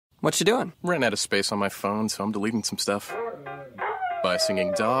What you doing? Ran out of space on my phone, so I'm deleting some stuff. Bye,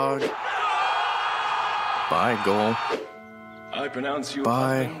 singing dog. Bye, goal. I pronounce you.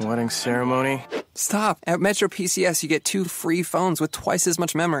 Bye, wedding ceremony. Stop. At Metro PCS, you get 2 free phones with twice as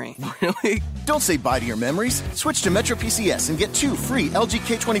much memory. Really? Don't say bye to your memories. Switch to Metro PCS and get 2 free LG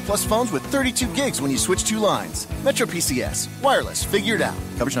K20 Plus phones with 32 gigs when you switch 2 lines. Metro PCS. Wireless. Figured out.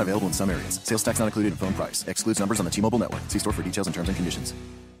 Coverage not available in some areas. Sales tax not included in phone price. Excludes numbers on the T-Mobile network. See store for details and terms and conditions.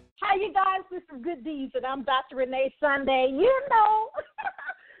 Hi, you guys. This is Good Deeds, and I'm Dr. Renee Sunday. You know,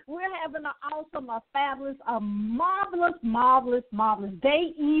 we're having an awesome, a fabulous, a marvelous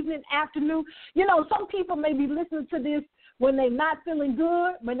day, evening, afternoon. You know, some people may be listening to this when they're not feeling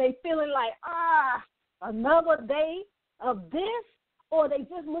good, when they're feeling like, another day of this, or they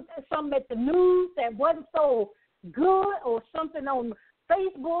just looked at something at the news that wasn't so good, or something on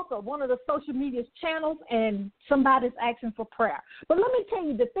Facebook or one of the social media channels, and somebody's asking for prayer. But let me tell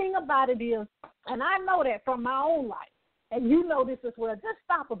you, the thing about it is, and I know that from my own life, and you know this as well, just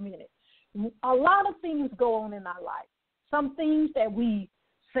stop a minute. A lot of things go on in our life. Some things that we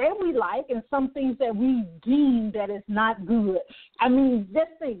say we like, and some things that we deem that is not good. I mean,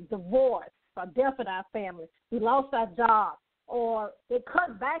 just think, divorce, or death in our family, we lost our job, or they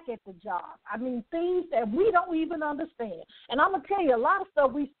cut back at the job. I mean, things that we don't even understand. And I'm going to tell you, a lot of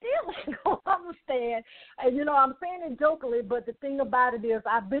stuff we still don't understand. And, you know, I'm saying it jokingly, but the thing about it is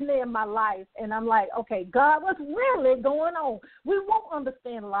I've been there in my life, and I'm like, okay, God, what's really going on? We won't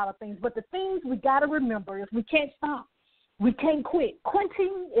understand a lot of things, but the things we got to remember is we can't stop. We can't quit.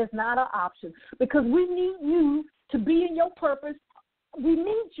 Quitting is not an option, because we need you to be in your purpose. We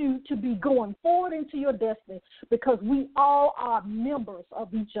need you to be going forward into your destiny, because we all are members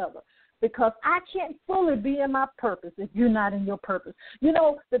of each other. Because I can't fully be in my purpose if you're not in your purpose. You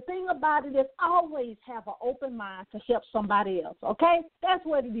know, the thing about it is always have an open mind to help somebody else, okay? That's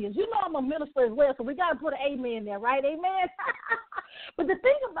what it is. You know I'm a minister as well, so we got to put an amen there, right? Amen? But the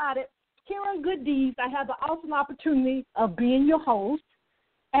thing about it, here on Good Deeds, I have the awesome opportunity of being your host.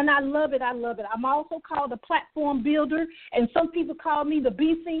 And I love it. I'm also called a platform builder, and some people call me the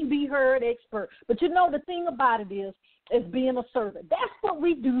be seen, be heard expert. But you know, the thing about it is being a servant. That's what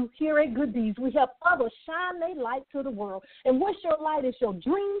we do here at Good Deeds. We help others shine their light to the world. And what's your light? Is your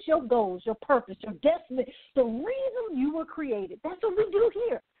dreams, your goals, your purpose, your destiny, the reason you were created. That's what we do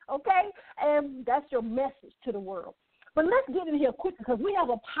here, okay? And that's your message to the world. But let's get in here quick, because we have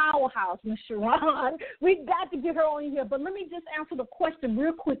a powerhouse, Ms. SharRon. We got to get her on in here. But let me just answer the question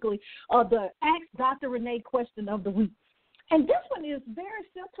real quickly, the Ask Dr. Renee question of the week. And this one is very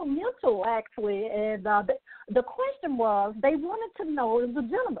sentimental, actually. And the question was, they wanted to know, it was a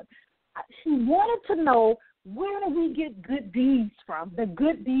gentleman, he wanted to know, where do we get Good Deeds from? The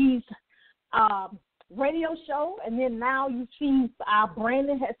Good Deeds radio show, and then now you see our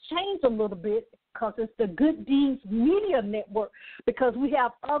branding has changed a little bit, because it's the Good Deeds Media Network, because we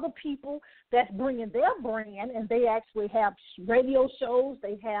have other people that's bringing their brand, and they actually have radio shows.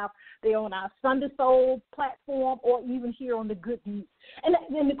 They're on our Sunday Soul platform, or even here on the Good Deeds. And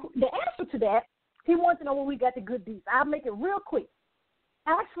the answer to that, he wants to know where we got the Good Deeds. I'll make it real quick.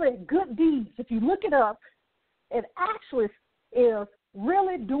 Actually, Good Deeds, if you look it up, it actually is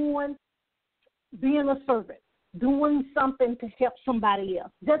really being a servant, doing something to help somebody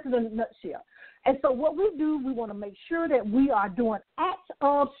else, just in a nutshell. And so what we do, we want to make sure that we are doing acts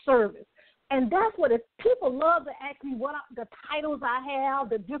of service. And that's what people love to ask me what the titles I have,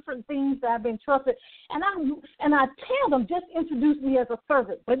 the different things that I've been trusted. And I tell them, just introduce me as a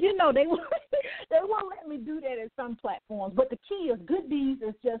servant. But, you know, they won't let me do that at some platforms. But the key is Good Deeds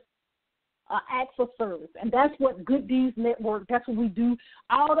is just acts of service. And that's what Good Deeds Network, that's what we do.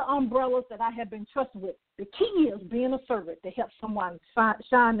 All the umbrellas that I have been trusted with. The key is being a servant to help someone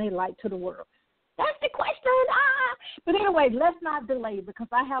shine their light to the world. That's the question. But anyway, let's not delay, because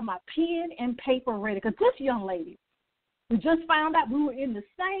I have my pen and paper ready. Because this young lady, we just found out we were in the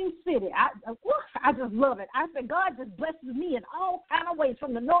same city. I just love it. I said, God just blesses me in all kind of ways,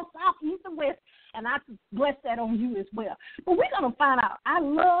 from the north, south, east, and west, and I bless that on you as well. But we're going to find out. I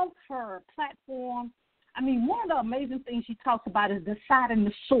love her platform. I mean, one of the amazing things she talks about is deciding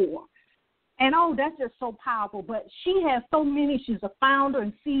to soar. And, that's just so powerful. But she has so many. She's a founder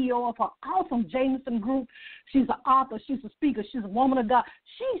and CEO of her awesome Jamison group. She's an author. She's a speaker. She's a woman of God.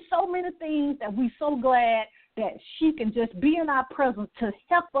 She's so many things that we're so glad that she can just be in our presence to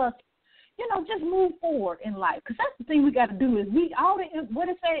help us, just move forward in life. Because that's the thing we got to do is what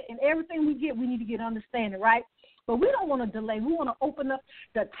it said, in everything we get, we need to get understanding, right? But we don't want to delay. We want to open up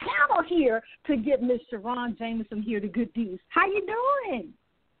the channel here to get Ms. SharRon Jamison here to Good Deeds. How you doing?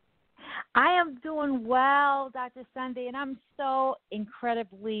 I am doing well, Dr. Sunday, and I'm so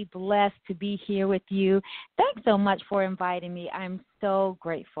incredibly blessed to be here with you. Thanks so much for inviting me. I'm so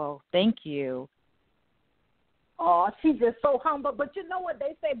grateful. Thank you. Oh, she's just so humble. But you know what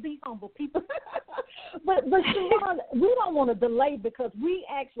they say, be humble, people. but SharRon, we don't want to delay because we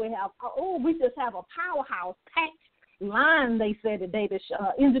actually have, we just have a powerhouse packed line, they said today. The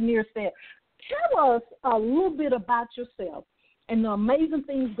engineer said, tell us a little bit about yourself and the amazing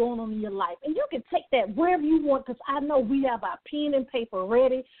things going on in your life. And you can take that wherever you want, because I know we have our pen and paper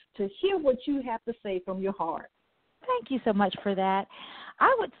ready to hear what you have to say from your heart. Thank you so much for that.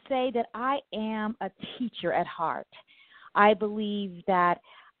 I would say that I am a teacher at heart. I believe that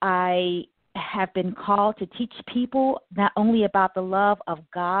I have been called to teach people not only about the love of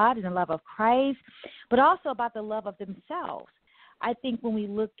God and the love of Christ, but also about the love of themselves. I think when we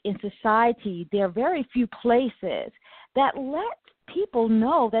look in society, there are very few places that let people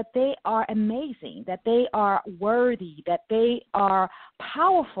know that they are amazing, that they are worthy, that they are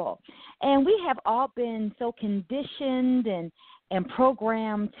powerful. And we have all been so conditioned and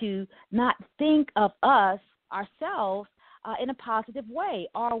programmed to not think of us, ourselves, in a positive way,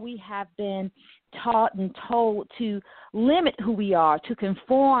 or we have been taught and told to limit who we are, to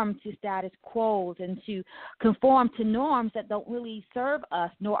conform to status quos and to conform to norms that don't really serve us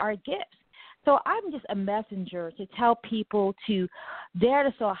nor our gifts. So I'm just a messenger to tell people to dare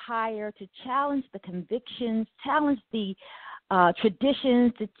to soar higher, to challenge the convictions, challenge the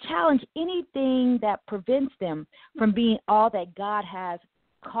traditions, to challenge anything that prevents them from being all that God has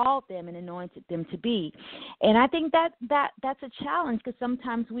called them and anointed them to be. And I think that's a challenge, because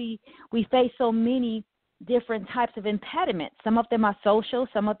sometimes we face so many different types of impediments. Some of them are social,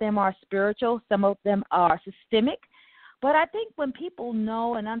 some of them are spiritual, some of them are systemic. But I think when people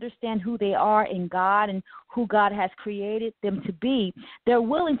know and understand who they are in God and who God has created them to be, they're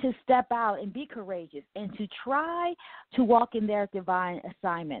willing to step out and be courageous and to try to walk in their divine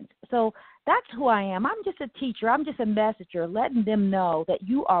assignments. So that's who I am. I'm just a teacher. I'm just a messenger, letting them know that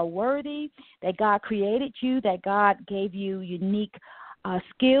you are worthy, that God created you, that God gave you unique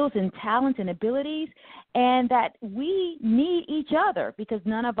skills and talents and abilities, and that we need each other, because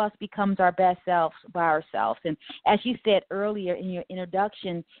none of us becomes our best selves by ourselves. And as you said earlier in your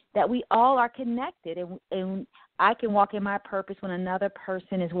introduction, that we all are connected, and I can walk in my purpose when another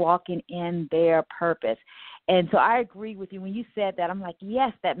person is walking in their purpose. And so I agree with you. When you said that, I'm like,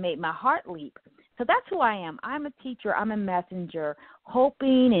 yes, that made my heart leap. So that's who I am. I'm a teacher. I'm a messenger,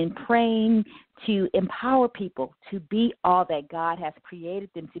 hoping and praying to empower people to be all that God has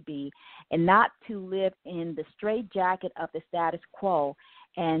created them to be, and not to live in the straitjacket of the status quo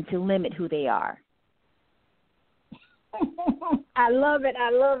and to limit who they are. I love it.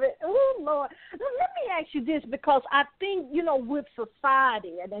 I love it. Oh, Lord. Let me ask you this, because I think, with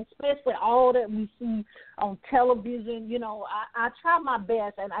society, and especially all that we see on television, I try my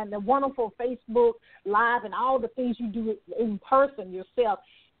best, and the wonderful Facebook Live and all the things you do in person yourself.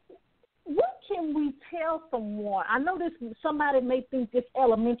 What can we tell someone? I know somebody may think this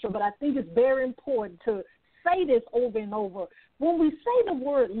elementary, but I think it's very important to say this over and over. When we say the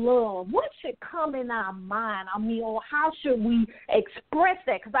word love, what should come in our mind? Or how should we express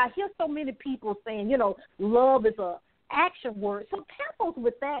that? Because I hear so many people saying, love is a action word. So help us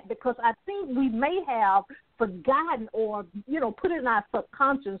with that, because I think we may have forgotten or, put in our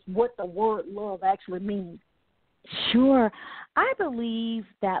subconscious what the word love actually means. Sure. I believe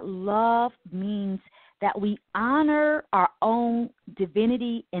that love means that we honor our own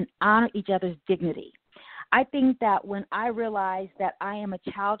divinity and honor each other's dignity. I think that when I realize that I am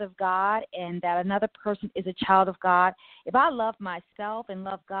a child of God and that another person is a child of God, if I love myself and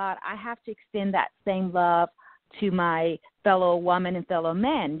love God, I have to extend that same love to my fellow woman and fellow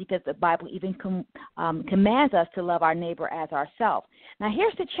men, because the Bible even commands us to love our neighbor as ourselves. Now,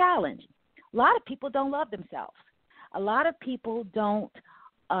 here's the challenge. A lot of people don't love themselves. A lot of people don't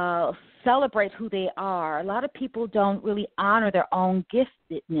celebrate who they are. A lot of people don't really honor their own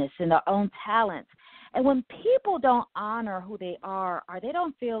giftedness and their own talents. And when people don't honor who they are, or they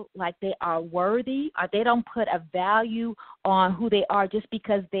don't feel like they are worthy, or they don't put a value on who they are just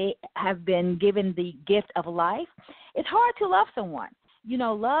because they have been given the gift of life, it's hard to love someone.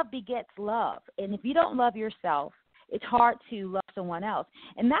 Love begets love. And if you don't love yourself, it's hard to love someone else.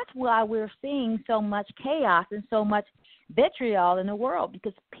 And that's why we're seeing so much chaos and so much vitriol in the world,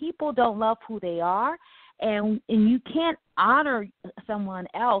 because people don't love who they are. And you can't honor someone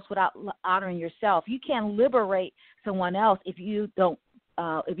else without honoring yourself. You can't liberate someone else if you don't,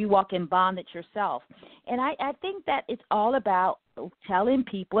 if you walk in bondage yourself. And I think that it's all about telling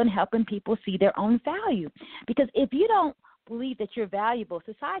people and helping people see their own value. Because if you don't believe that you're valuable,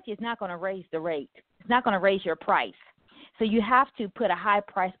 society is not going to raise the rate. It's not going to raise your price. So you have to put a high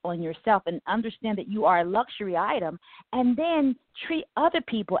price on yourself and understand that you are a luxury item, and then treat other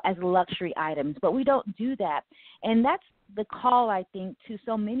people as luxury items. But we don't do that. And that's the call, I think, to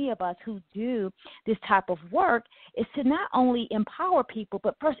so many of us who do this type of work, is to not only empower people,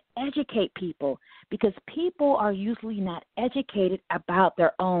 but first educate people, because people are usually not educated about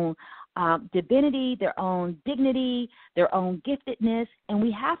their own divinity, their own dignity, their own giftedness, and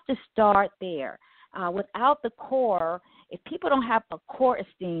we have to start there. Without the core, if people don't have a core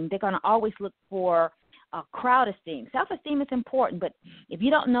esteem, they're going to always look for crowd esteem. Self-esteem is important, but if you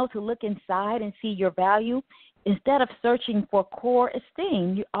don't know to look inside and see your value, instead of searching for core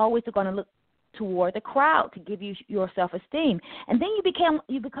esteem, you always are going to look toward the crowd to give you your self-esteem. And then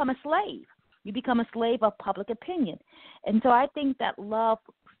you become a slave. You become a slave of public opinion. And so I think that love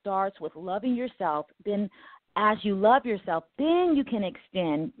starts with loving yourself. Then as you love yourself, then you can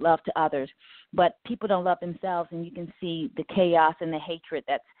extend love to others. But people don't love themselves, and you can see the chaos and the hatred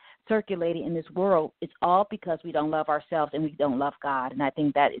that's circulating in this world. It's all because we don't love ourselves and we don't love God. And I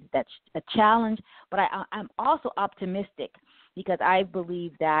think that's a challenge. But I'm also optimistic, because I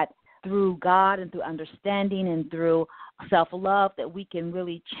believe that through God and through understanding and through self-love that we can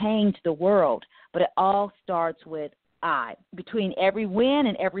really change the world. But it all starts with I. Between every win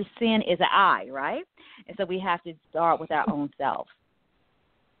and every sin is an I, right? And so we have to start with our own selves.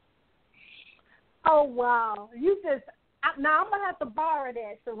 Oh, wow. Now I'm going to have to borrow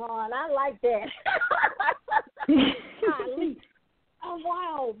that, SharRon. I like that. Oh,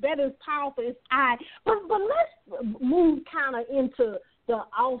 wow. That is powerful. It's I. But let's move kind of into the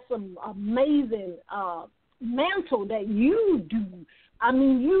awesome, amazing mantle that you do. I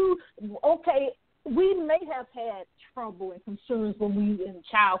mean, we may have had trouble and concerns when we were in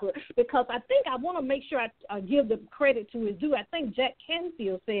childhood, because I think I want to make sure I give the credit to his due. I think Jack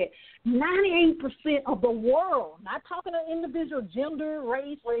Canfield said 98% of the world, not talking to individual gender,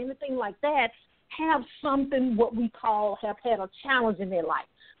 race, or anything like that, have something what we call have had a challenge in their life.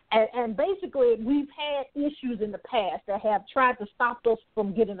 And basically, we've had issues in the past that have tried to stop us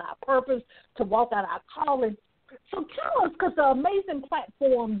from getting our purpose, to walk out our calling. So tell us, because the amazing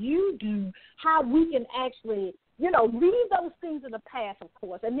platform you do, how we can actually, leave those things in the past, of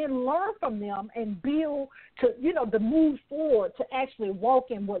course, and then learn from them and build to move forward to actually walk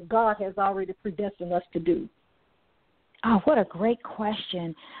in what God has already predestined us to do. Oh, what a great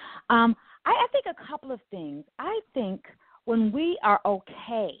question. I think a couple of things. I think when we are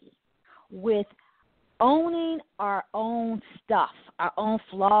okay with owning our own stuff, our own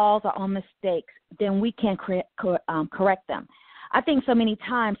flaws, our own mistakes, then we can correct them. I think so many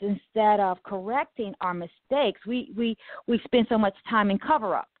times, instead of correcting our mistakes, we spend so much time in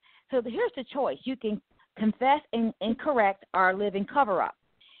cover-up. So here's the choice. You can confess and correct or live in cover-up.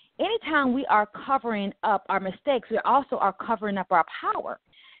 Anytime we are covering up our mistakes, we also are covering up our power.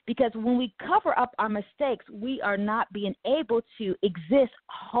 Because when we cover up our mistakes, we are not being able to exist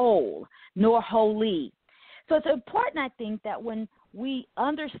whole nor holy. So it's important, I think, that when we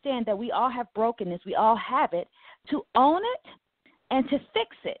understand that we all have brokenness, we all have it, to own it and to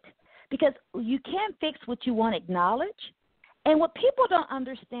fix it. Because you can't fix what you won't acknowledge. And what people don't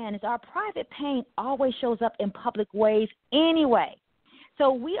understand is our private pain always shows up in public ways anyway.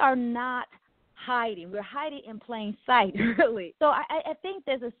 So we are not hiding. We're hiding in plain sight, really. So I think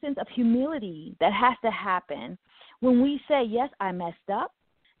there's a sense of humility that has to happen when we say, yes, I messed up.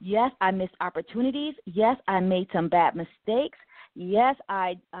 Yes, I missed opportunities. Yes, I made some bad mistakes. Yes,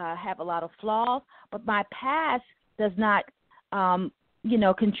 I have a lot of flaws, but my past does not,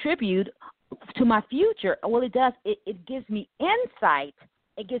 contribute to my future. Well, it does. It gives me insight.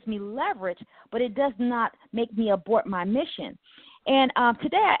 It gives me leverage, but it does not make me abort my mission. And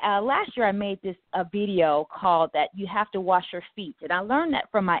last year I made this video called that you have to wash your feet. And I learned that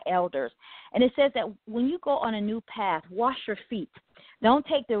from my elders. And it says that when you go on a new path, wash your feet. Don't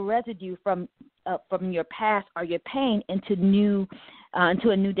take the residue from your past or your pain into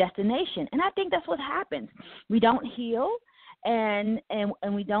a new destination. And I think that's what happens. We don't heal and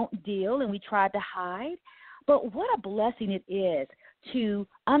we don't deal, and we try to hide. But what a blessing it is to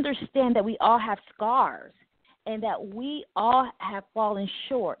understand that we all have scars, and that we all have fallen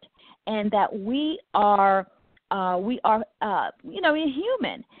short, and that we are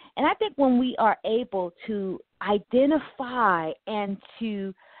human. And I think when we are able to identify and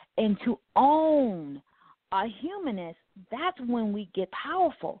to own our humanness, that's when we get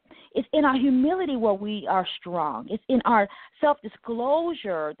powerful. It's in our humility where we are strong. It's in our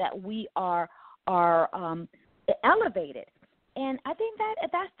self-disclosure that we are elevated. And I think that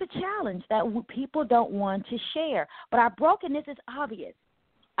that's the challenge, that people don't want to share. But our brokenness is obvious.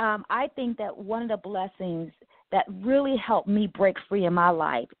 I think that one of the blessings that really helped me break free in my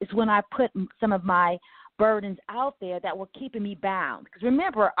life is when I put some of my burdens out there that were keeping me bound. Because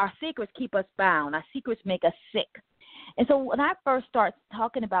remember, our secrets keep us bound. Our secrets make us sick. And so when I first started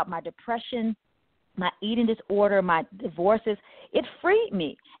talking about my depression, my eating disorder, my divorces, it freed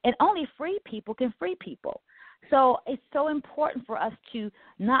me. And only free people can free people. So it's so important for us to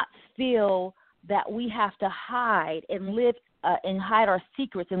not feel that we have to hide and live and hide our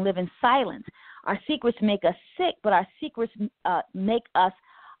secrets and live in silence. Our secrets make us sick, but our secrets make us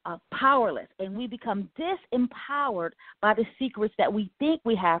powerless, and we become disempowered by the secrets that we think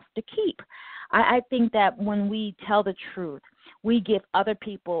we have to keep. I think that when we tell the truth, we give other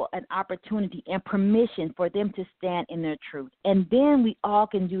people an opportunity and permission for them to stand in their truth. And then we all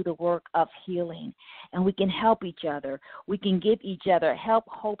can do the work of healing, and we can help each other. We can give each other help,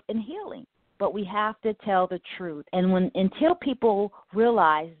 hope, and healing. But we have to tell the truth. And until people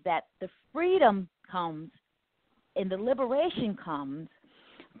realize that the freedom comes and the liberation comes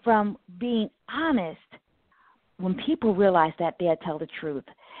from being honest, when people realize that, they'll tell the truth.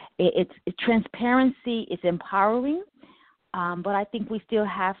 It's transparency is empowering, but I think we still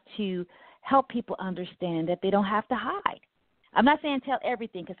have to help people understand that they don't have to hide. I'm not saying tell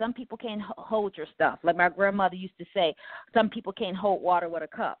everything, because some people can't hold your stuff. Like my grandmother used to say, some people can't hold water with a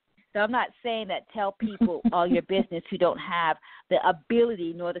cup. So I'm not saying that tell people all your business who don't have the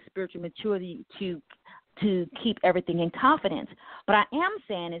ability nor the spiritual maturity to keep everything in confidence. But I am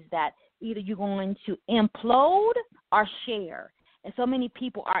saying is that either you're going to implode or share. And so many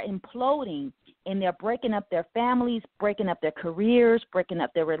people are imploding, and they're breaking up their families, breaking up their careers, breaking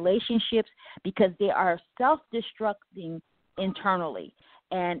up their relationships because they are self-destructing internally.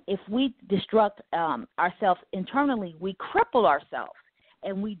 And if we destruct ourselves internally, we cripple ourselves,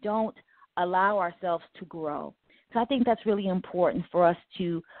 and we don't allow ourselves to grow. So I think that's really important for us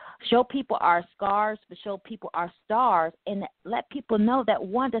to show people our scars, but show people our stars, and let people know that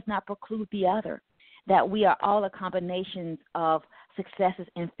one does not preclude the other, that we are all a combination of successes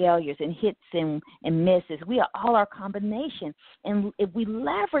and failures and hits and misses. We are all our combination. And if we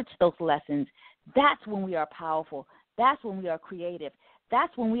leverage those lessons, that's when we are powerful. That's when we are creative.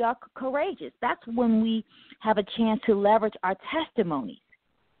 That's when we are courageous. That's when we have a chance to leverage our testimonies.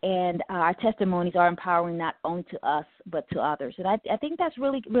 And our testimonies are empowering not only to us but to others. And I think that's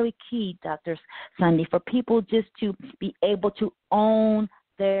really, really key, Dr. Sunday, for people just to be able to own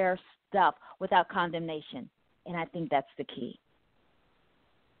their stuff without condemnation. And I think that's the key.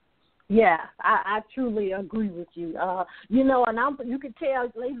 Yeah, I truly agree with you. And you can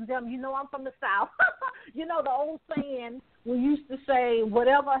tell, ladies and gentlemen, I'm from the South. The old saying, we used to say,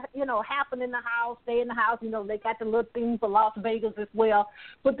 whatever, happened in the house, stay in the house. They got the little thing for Las Vegas as well.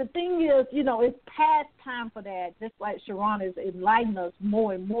 But the thing is, it's past time for that, just like SharRon is enlightening us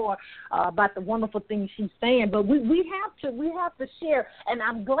more and more about the wonderful things she's saying. But we have to share. And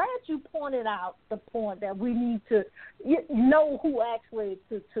I'm glad you pointed out the point that we need to know who actually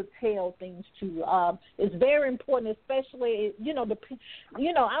to tell things to. It's very important, especially,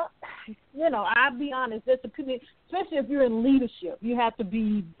 I'll be honest, especially if you're in leadership, you have to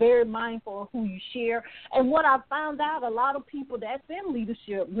be very mindful of who you share. And what I found out, a lot of people that's in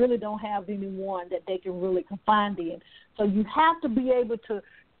leadership really don't have anyone that they can really confide in. So you have to be able to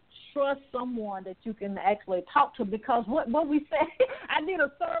trust someone that you can actually talk to, because what we say, I did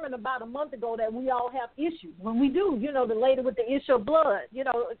a sermon about a month ago that we all have issues. When we do, the lady with the issue of blood,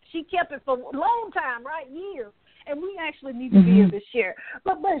 she kept it for a long time, right, years, and we actually need to be able to share.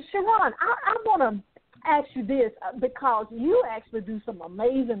 But SharRon, I want to ask you this, because you actually do some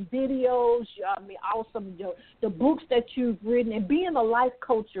amazing videos, awesome, the books that you've written, and being a life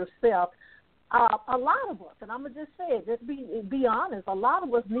coach yourself, a lot of us, and I'm going to just say it, just be honest, a lot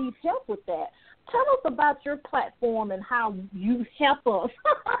of us need help with that. Tell us about your platform and how you help us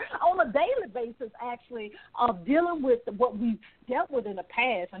on a daily basis, actually, of dealing with what we've dealt with in the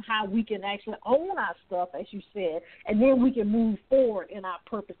past and how we can actually own our stuff, as you said, and then we can move forward in our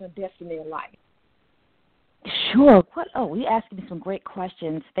purpose and destiny in life. Sure. You asked me some great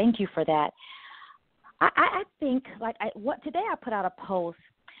questions. Thank you for that. I think, today I put out a post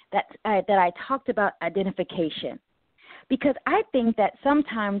that I talked about identification, because I think that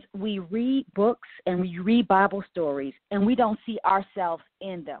sometimes we read books and we read Bible stories and we don't see ourselves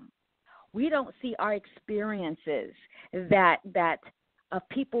in them. We don't see our experiences that of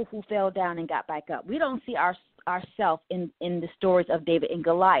people who fell down and got back up. We don't see ourselves in the stories of David and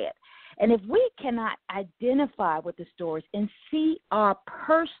Goliath. And if we cannot identify with the stories and see our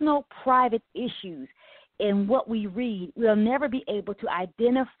personal, private issues in what we read, we'll never be able to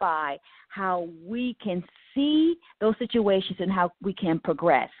identify how we can see those situations and how we can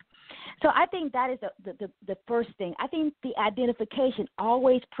progress. So I think that is the first thing. I think the identification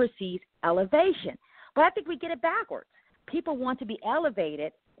always precedes elevation. But I think we get it backwards. People want to be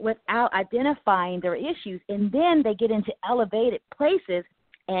elevated without identifying their issues, and then they get into elevated places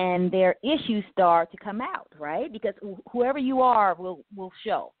and their issues start to come out, right? Because whoever you are will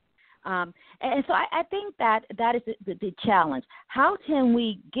show. And so I think that is the challenge. How can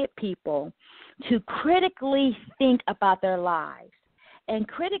we get people to critically think about their lives and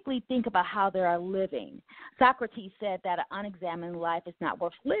critically think about how they are living? Socrates said that an unexamined life is not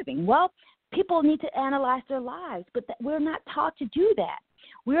worth living. Well, people need to analyze their lives, but we're not taught to do that.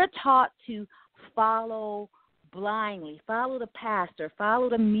 We're taught to follow blindly, follow the pastor, follow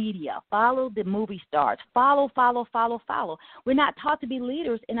the media, follow the movie stars, follow. We're not taught to be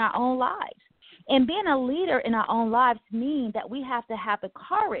leaders in our own lives. And being a leader in our own lives means that we have to have the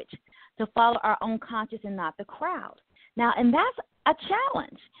courage to follow our own conscience and not the crowd. Now, and that's a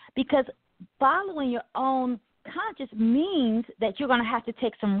challenge, because following your own conscience means that you're going to have to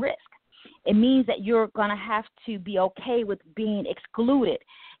take some risk. It means that you're going to have to be okay with being excluded.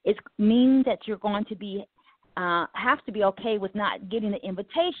 It means that you're going to be have to be okay with not getting the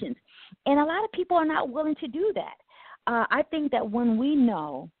invitations. And a lot of people are not willing to do that. I think that when we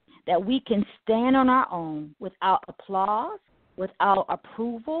know that we can stand on our own without applause, without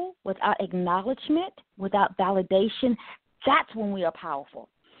approval, without acknowledgement, without validation, that's when we are powerful.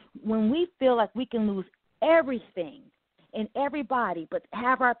 When we feel like we can lose everything and everybody but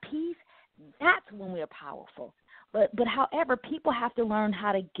have our peace, that's when we are powerful. But however, people have to learn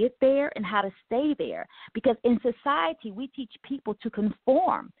how to get there and how to stay there, because in society we teach people to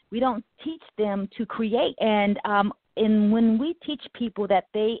conform. We don't teach them to create. And when we teach people that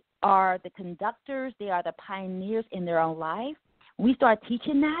they are the conductors, they are the pioneers in their own life, we start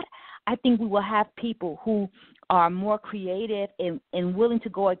teaching that, I think we will have people who are more creative and willing to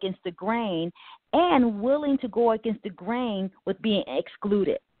go against the grain, and willing to go against the grain with being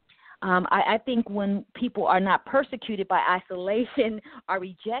excluded. I think when people are not persecuted by isolation or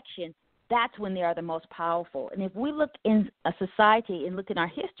rejection, that's when they are the most powerful. And if we look in a society and look in our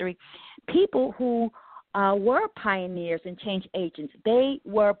history, people who were pioneers and change agents, they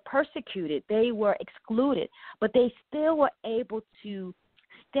were persecuted, they were excluded, but they still were able to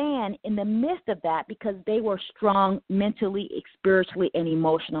stand in the midst of that because they were strong mentally, spiritually, and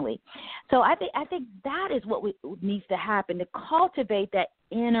emotionally. So I think that is what needs to happen, to cultivate that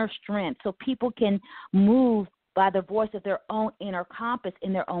inner strength so people can move by the voice of their own inner compass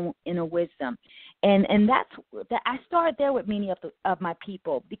and their own inner wisdom. And that I started there with many of my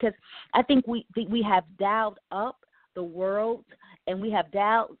people, because I think we have dialed up the world, and we have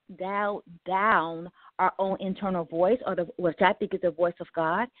dialed down our own internal voice, which I think is the voice of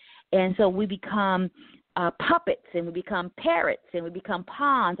God. And so we become puppets, and we become parrots, and we become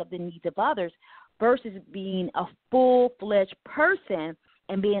pawns of the needs of others, versus being a full-fledged person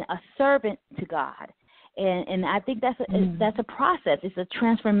and being a servant to God. And I think that's a process. It's a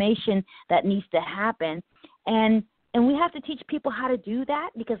transformation that needs to happen. And we have to teach people how to do that,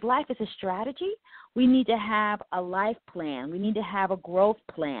 because life is a strategy. We need to have a life plan. We need to have a growth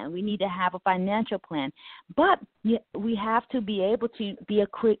plan. We need to have a financial plan. But we have to be able to be a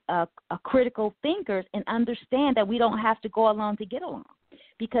critical thinkers and understand that we don't have to go along to get along,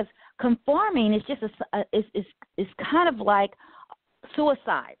 because conforming is just is kind of like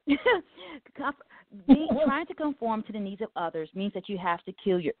suicide. Trying to conform to the needs of others means that you have to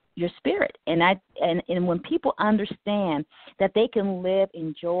kill your spirit. And when people understand that they can live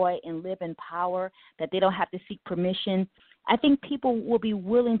in joy and live in power, that they don't have to seek permission, I think people will be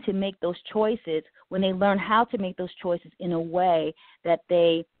willing to make those choices when they learn how to make those choices in a way that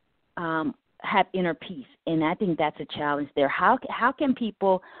they have inner peace. And I think that's a challenge there. How can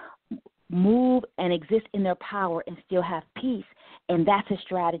people move and exist in their power and still have peace? And that's a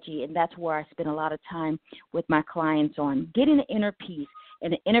strategy, and that's where I spend a lot of time with my clients on getting the inner peace.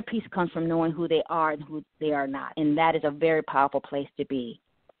 And the inner peace comes from knowing who they are and who they are not, and that is a very powerful place to be.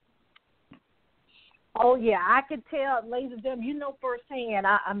 Oh, yeah, I could tell, ladies and gentlemen, you know firsthand.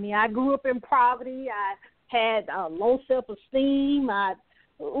 I mean, I grew up in poverty. I had low self-esteem. I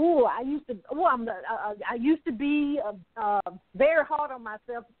used to be very hard on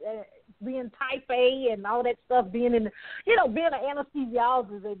myself, being type A and all that stuff, being an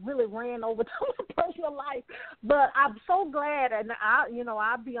anesthesiologist, it really ran over to my personal life. But I'm so glad, and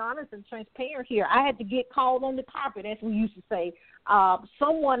I'll be honest and transparent here. I had to get called on the carpet, as we used to say.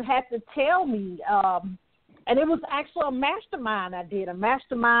 Someone had to tell me, And it was actually a mastermind I did, and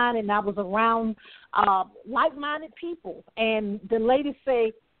I was around like-minded people. And the lady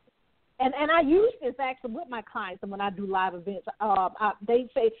say, and I use this actually with my clients, and when I do live events, they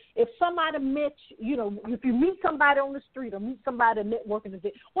say if somebody met you, if you meet somebody on the street or meet somebody at a networking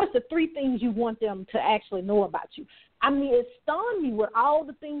event, what's the 3 things you want them to actually know about you? I mean, it stunned me with all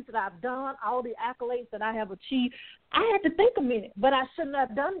the things that I've done, all the accolades that I have achieved. I had to think a minute, but I shouldn't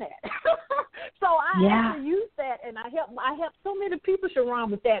have done that. So I actually use that, and I help so many people, SharRon,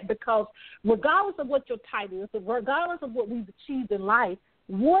 with that, because regardless of what your title is, regardless of what we've achieved in life,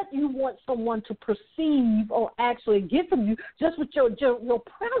 what you want someone to perceive or actually get from you just with your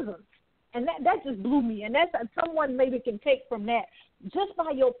presence. And that just blew me. And that's someone maybe can take from that just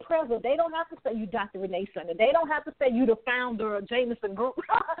by your presence. They don't have to say you Dr. Renee Sunday. They don't have to say you the founder of Jamison Group.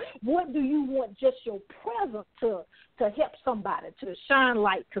 What do you want just your presence to help somebody, to shine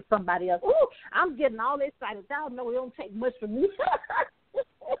light to somebody else? Ooh, I'm getting all excited. Y'all know it don't take much from me.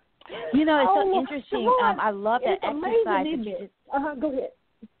 It's so interesting. I love that exercise. Amazing, isn't it? Go ahead.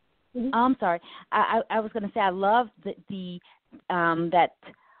 Mm-hmm. I'm sorry. I was going to say I love that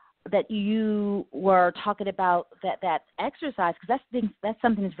you were talking about that exercise, because that's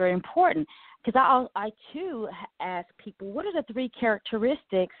something that's very important. Because I too ask people, what are the 3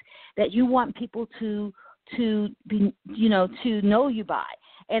 characteristics that you want people to be, to know you by?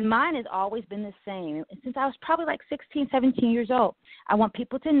 And mine has always been the same since I was probably like 16, 17 years old. I want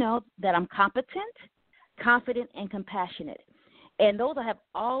people to know that I'm competent, confident, and compassionate. And those have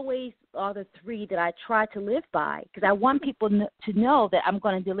always are the 3 that I try to live by, because I want people to know that I'm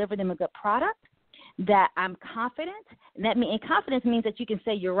going to deliver them a good product, that I'm confident. And confidence means that you can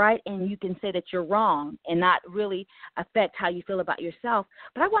say you're right and you can say that you're wrong and not really affect how you feel about yourself.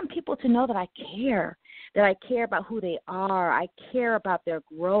 But I want people to know that I care about who they are. I care about their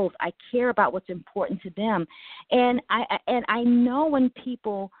growth. I care about what's important to them. And I know when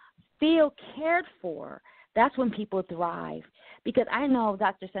people feel cared for, that's when people thrive. Because I know,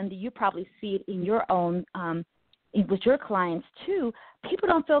 Dr. Sunday, you probably see it in your own, with your clients too. People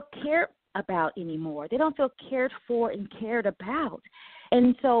don't feel cared about anymore. They don't feel cared for and cared about.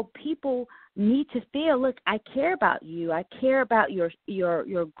 And so people need to feel, look, I care about you. I care about your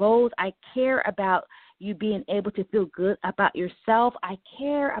goals. I care about you being able to feel good about yourself. I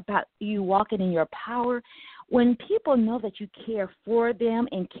care about you walking in your power. When people know that you care for them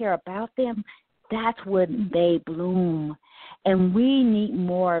and care about them, that's when they bloom. And we need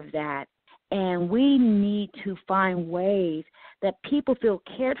more of that. And we need to find ways that people feel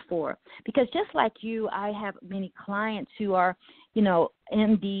cared for. Because just like you, I have many clients who are,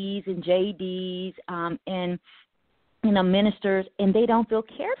 MDs and JDs and, ministers, and they don't feel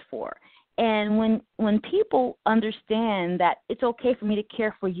cared for. And when people understand that it's okay for me to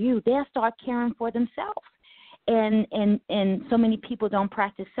care for you, they'll start caring for themselves. And so many people don't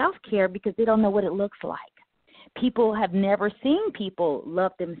practice self-care because they don't know what it looks like. People have never seen people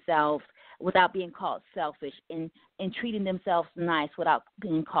love themselves without being called selfish and treating themselves nice without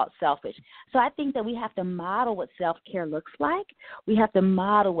being called selfish. So I think that we have to model what self-care looks like. We have to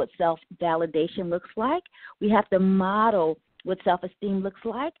model what self-validation looks like. We have to model what self-esteem looks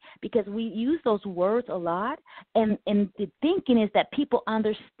like, because we use those words a lot, and the thinking is that people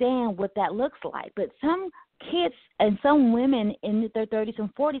understand what that looks like. But some kids and some women in their 30s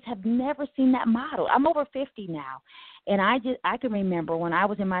and 40s have never seen that model. I'm over 50 now, and I can remember when I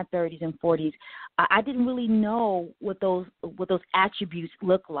was in my 30s and 40s, I didn't really know what those attributes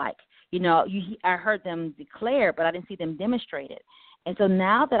look like. I heard them declare, but I didn't see them demonstrated. And so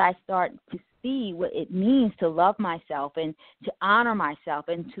now that I start to see what it means to love myself and to honor myself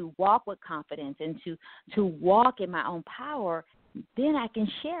and to walk with confidence and to walk in my own power, then I can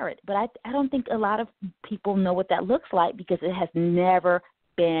share it. But I don't think a lot of people know what that looks like because it has never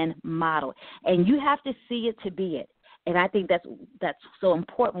been modeled. And you have to see it to be it. And I think that's so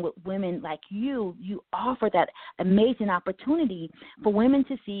important with women like you. You offer that amazing opportunity for women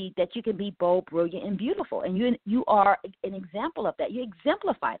to see that you can be bold, brilliant, and beautiful. And you are an example of that. You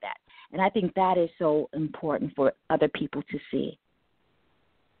exemplify that. And I think that is so important for other people to see.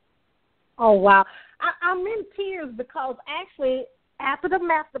 Oh, wow. I'm in tears because actually after the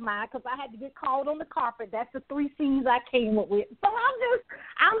mastermind, because I had to get called on the carpet, that's the 3 C's I came up with. So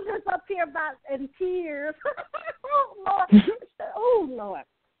I'm just up here about in tears. Oh, Lord.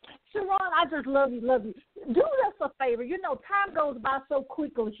 SharRon, I just love you. Do us a favor. Time goes by so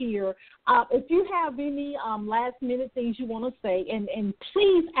quickly here. If you have any last-minute things you want to say, and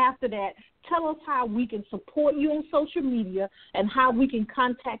please, after that, tell us how we can support you on social media and how we can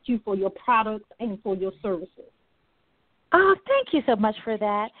contact you for your products and for your services. Oh, thank you so much for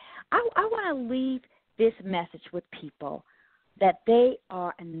that. I want to leave this message with people, that they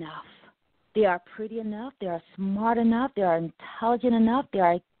are enough. They are pretty enough. They are smart enough. They are intelligent enough. They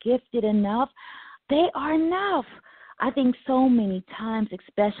are gifted enough. They are enough. I think so many times,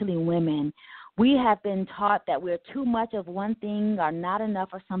 especially women, we have been taught that we're too much of one thing or not enough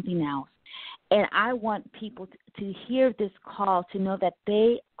of something else. And I want people to hear this call to know that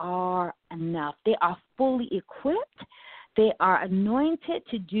they are enough. They are fully equipped. They are anointed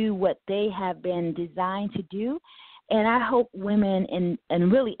to do what they have been designed to do. And I hope women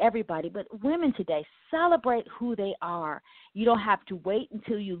and really everybody, but women today, celebrate who they are. You don't have to wait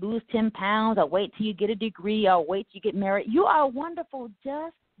until you lose 10 pounds or wait till you get a degree or wait till you get married. You are wonderful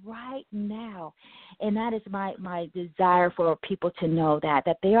just right now. And that is my desire for people to know that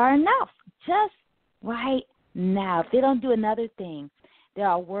they are enough just right now. If they don't do another thing, they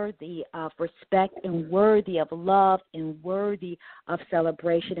are worthy of respect and worthy of love and worthy of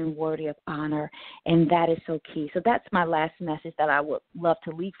celebration and worthy of honor, and that is so key. So that's my last message that I would love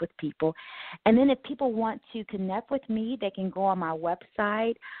to leave with people. And then if people want to connect with me, they can go on my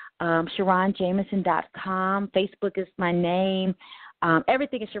website, SharRonJamison.com. Facebook is my name.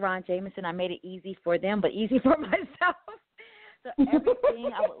 Everything is SharRon Jamison. I made it easy for them, but easy for myself. So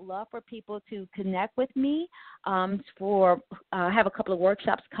everything, I would love for people to connect with me. I have a couple of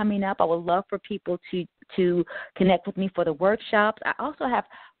workshops coming up. I would love for people to connect with me for the workshops. I also have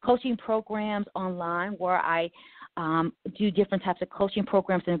coaching programs online where I do different types of coaching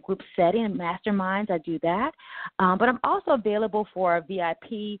programs in a group setting and masterminds. I do that. But I'm also available for a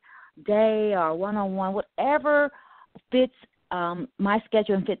VIP day or one-on-one, whatever fits my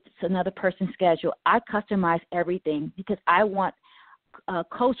schedule and fits another person's schedule. I customize everything because I want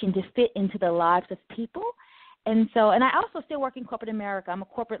coaching to fit into the lives of people. And I also still work in corporate America. I'm a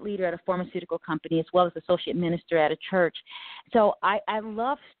corporate leader at a pharmaceutical company as well as associate minister at a church. So I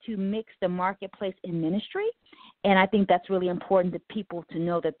love to mix the marketplace and ministry, and I think that's really important to people to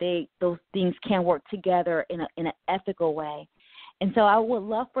know that those things can work together in an ethical way. And so I would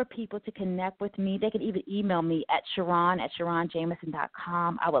love for people to connect with me. They can even email me at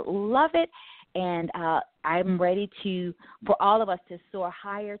SharRon@SharRonJamison.com. I would love it, and I'm ready for all of us to soar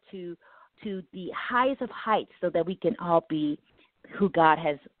higher to the highest of heights so that we can all be who God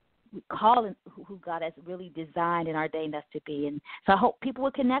has called and who God has really designed and ordained us to be. And so I hope people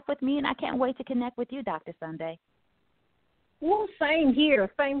will connect with me, and I can't wait to connect with you, Dr. Sunday. Well, same here.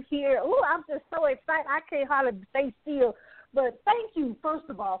 Oh, I'm just so excited. I can't hardly stay still. But thank you, first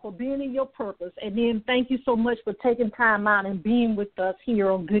of all, for being in your purpose. And then thank you so much for taking time out and being with us here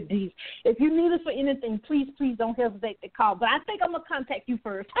on Good Deeds. If you need us for anything, please don't hesitate to call. But I think I'm going to contact you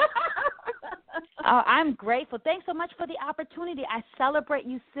first. I'm grateful. Thanks so much for the opportunity. I celebrate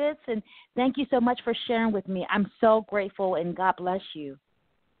you, sis, and thank you so much for sharing with me. I'm so grateful, and God bless you.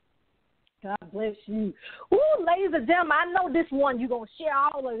 God bless you. Ooh, ladies and gentlemen, I know this one you're going to share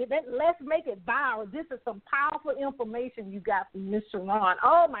all of it. Let's make it viral. This is some powerful information you got from Miss SharRon.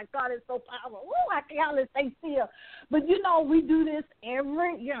 Oh, my God, it's so powerful. Ooh, I can't hardly stay still. But, we do this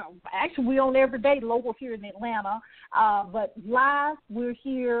actually we're on every day local here in Atlanta. But live, we're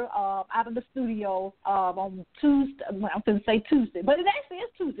here out of the studio on Tuesday. I'm going to say Tuesday, but it actually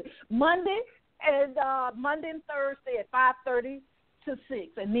is Tuesday. Monday and Thursday at 5:30. to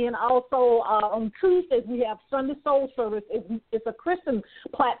 6. And then also on Tuesdays we have Sunday Soul Service. It's a Christian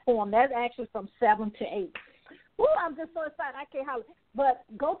platform. That's actually from 7 to 8. Ooh, I'm just so excited. I can't holler. But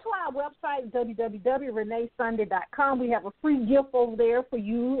go to our website, www.reneesunday.com. We have a free gift over there for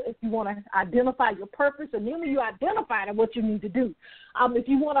you if you want to identify your purpose. And then when you identify it, what you need to do. If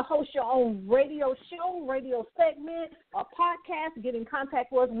you want to host your own radio show, radio segment, or podcast, get in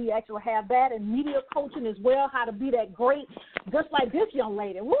contact with us. We actually have that. And media coaching as well, how to be that great, just like this young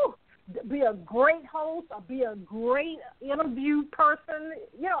lady. Woo! Be a great host or be a great interview person,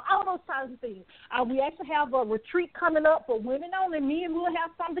 all those kinds of things. We actually have a retreat coming up for women only. Me and we'll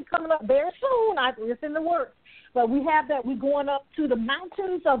have something coming up very soon. It's in the works. But we have that. We're going up to the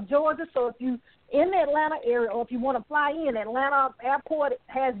mountains of Georgia. So if you in the Atlanta area or if you want to fly in, Atlanta Airport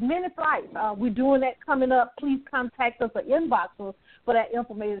has many flights. We're doing that coming up. Please contact us or inbox us for that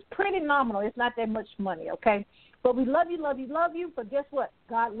information. It's pretty nominal. It's not that much money, okay? But we love you, love you, love you. But guess what?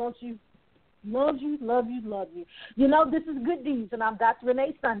 God loves you. Loves you, love you, love you. This is Good Deeds, and I'm Dr.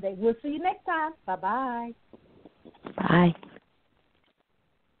 Renee Sunday. We'll see you next time. Bye-bye. Bye.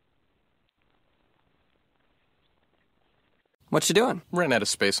 What you doing? Ran out of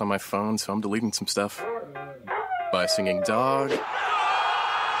space on my phone, so I'm deleting some stuff. By singing dog.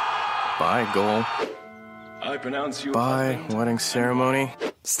 By goal. I pronounce you. By wedding ceremony.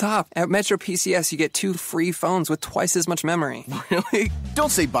 Stop. At Metro PCS, you get 2 free phones with twice as much memory. Really? Don't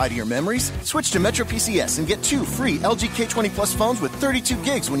say bye to your memories. Switch to Metro PCS and get 2 free LG K20 Plus phones with 32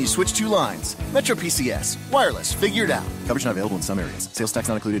 gigs when you switch 2 lines. Metro PCS. Wireless. Figured out. Coverage not available in some areas. Sales tax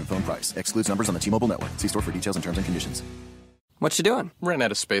not included in phone price. Excludes numbers on the T-Mobile network. See store for details and terms and conditions. What you doing? Ran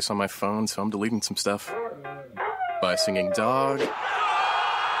out of space on my phone, so I'm deleting some stuff. By singing dog.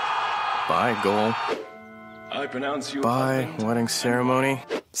 By goal. I pronounce you. By wedding ceremony.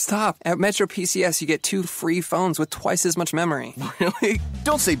 Stop. At Metro PCS, you get 2 free phones with twice as much memory. Really?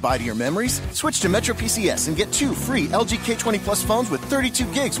 Don't say bye to your memories. Switch to Metro PCS and get 2 free LG K20 Plus phones with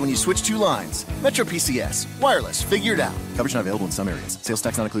 32 gigs when you switch 2 lines. Metro PCS. Wireless. Figured out. Coverage not available in some areas. Sales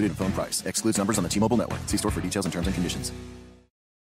tax not included in phone price. Excludes numbers on the T-Mobile network. See store for details and terms and conditions.